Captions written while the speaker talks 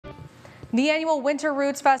The annual Winter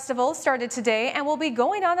Roots Festival started today and will be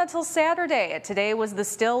going on until Saturday. Today was the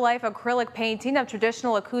still life acrylic painting of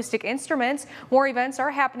traditional acoustic instruments. More events are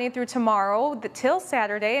happening through tomorrow till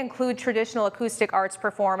Saturday include traditional acoustic arts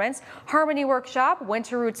performance, harmony workshop,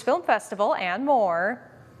 Winter Roots Film Festival, and more.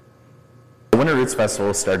 The Winter Roots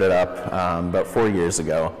Festival started up about 4 years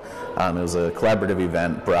ago. It was a collaborative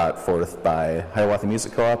event brought forth by Hiawatha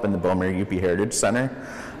Music Co-op and the Beaumaire UP Heritage Center.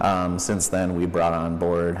 Since then, we brought on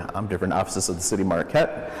board different offices of the city of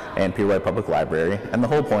Marquette and Peter White Public Library. And the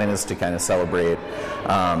whole point is to kind of celebrate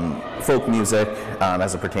folk music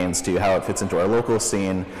as it pertains to how it fits into our local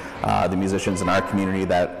scene, the musicians in our community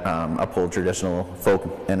that uphold traditional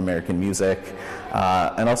folk and American music,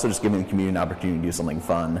 and also just giving the community an opportunity to do something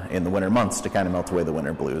fun in the winter months to kind of melt away the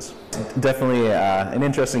winter blues. Definitely an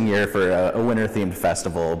interesting year for a winter-themed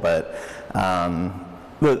festival, but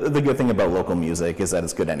the good thing about local music is that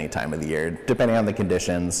it's good any time of the year. Depending on the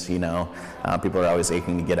conditions, you know, people are always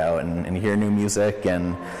aching to get out and hear new music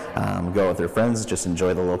and go with their friends, just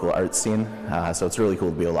enjoy the local art scene. So it's really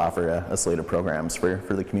cool to be able to offer a slate of programs for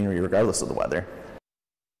the community regardless of the weather.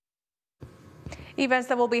 Events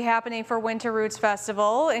that will be happening for Winter Roots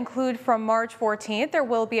Festival include from March 14th, there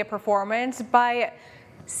will be a performance by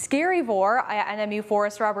Scarivore at NMU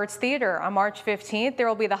Forest Roberts Theater. On March 15th, there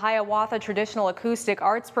will be the Hiawatha Traditional Acoustic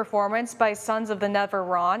Arts performance by Sons of the Never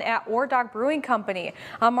Wrong at Ordog Brewing Company.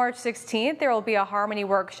 On March 16th, there will be a harmony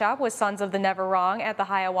workshop with Sons of the Never Wrong at the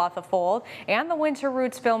Hiawatha Fold and the Winter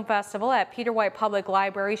Roots Film Festival at Peter White Public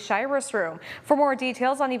Library Shiras Room. For more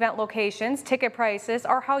details on event locations, ticket prices,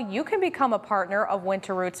 or how you can become a partner of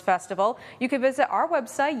Winter Roots Festival, you can visit our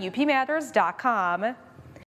website, upmatters.com.